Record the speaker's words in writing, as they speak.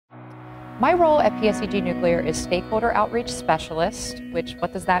My role at PSEG Nuclear is Stakeholder Outreach Specialist, which,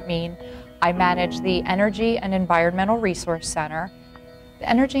 what does that mean? I manage the Energy and Environmental Resource Center. The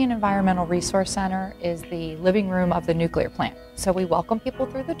Energy and Environmental Resource Center is the living room of the nuclear plant. So we welcome people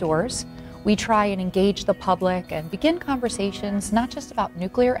through the doors. We try and engage the public and begin conversations not just about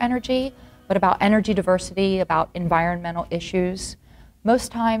nuclear energy, but about energy diversity, about environmental issues.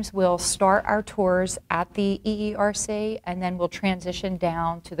 Most times we'll start our tours at the EERC and then we'll transition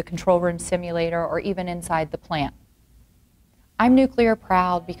down to the control room simulator or even inside the plant. I'm nuclear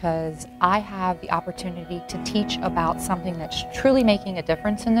proud because I have the opportunity to teach about something that's truly making a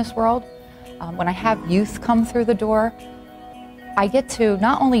difference in this world. When I have youth come through the door, I get to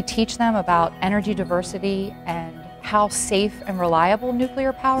not only teach them about energy diversity and how safe and reliable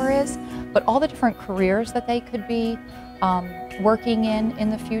nuclear power is, but all the different careers that they could be working in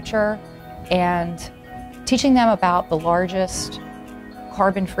the future, and teaching them about the largest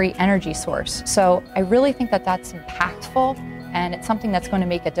carbon-free energy source. So I really think that that's impactful, and it's something that's going to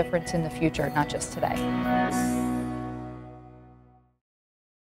make a difference in the future, not just today.